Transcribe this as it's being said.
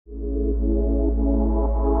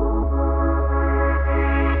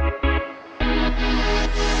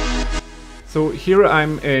So here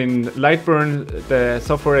I'm in Lightburn, the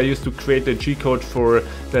software I used to create the G-code for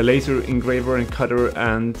the laser engraver and cutter,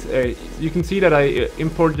 and you can see that I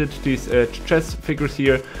imported these chess figures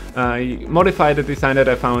here. I modified the design that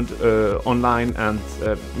I found online and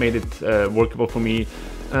made it workable for me,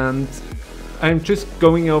 and I'm just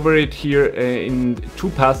going over it here in 2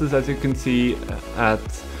 passes, as you can see, at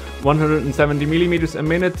 170 millimeters a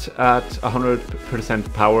minute at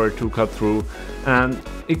 100% power to cut through, and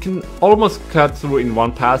it can almost cut through in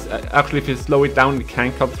 1 pass. Actually, if you slow it down, it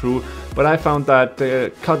can cut through, but I found that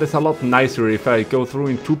the cut is a lot nicer if I go through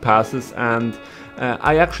in 2 passes. And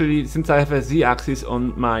I actually, since I have a Z-axis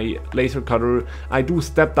on my laser cutter, I do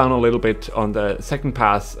step down a little bit on the 2nd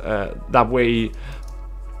pass. That way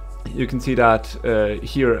you can see that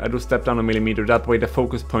here I do step down a millimeter. That way the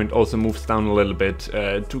focus point also moves down a little bit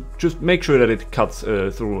to just make sure that it cuts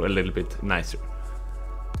through a little bit nicer.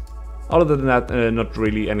 Other than that, not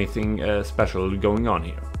really anything special going on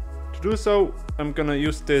here. To do so, I'm gonna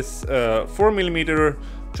use this 4mm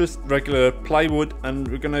just regular plywood, and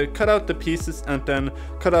we're gonna cut out the pieces and then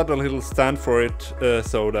cut out a little stand for it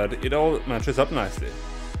so that it all matches up nicely.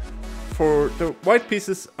 For the white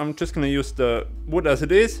pieces, I'm just gonna use the wood as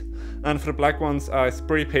it is, and for the black ones I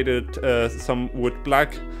spray painted some wood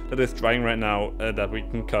black that is drying right now that we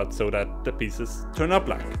can cut so that the pieces turn out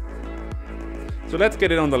black. So let's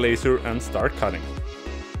get it on the laser and start cutting.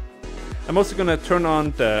 I'm also gonna turn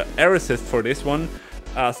on the air assist for this one,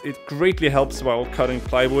 as it greatly helps while cutting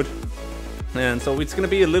plywood, and so it's gonna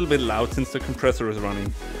be a little bit loud since the compressor is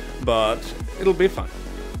running, but it'll be fun.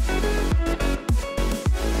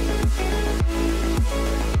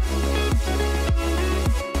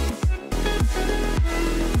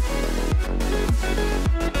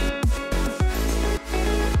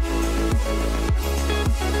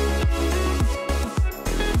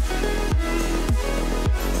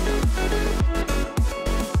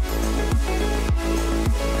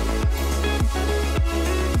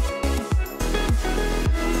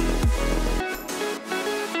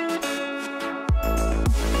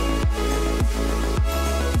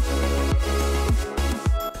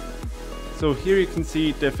 So here you can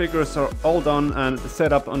see the figures are all done and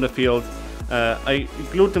set up on the field. I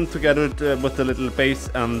glued them together with the little base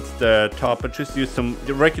and the top. I just used some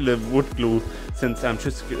regular wood glue since I'm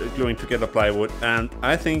just gluing together plywood, and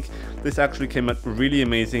I think this actually came out really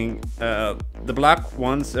amazing. The black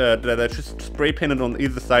ones that I just spray painted on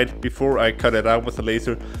either side before I cut it out with the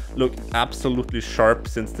laser look absolutely sharp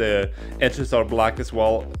since the edges are black as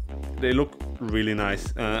well. They look really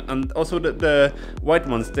nice, and also the white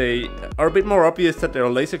ones, they are a bit more obvious that they're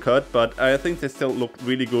laser cut, but I think they still look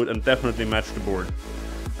really good and definitely match the board.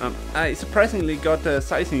 I surprisingly got the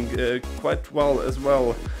sizing quite well as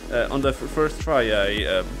well on the first try.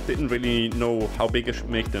 I didn't really know how big I should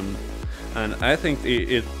make them, and I think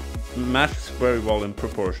it matches very well in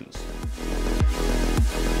proportions.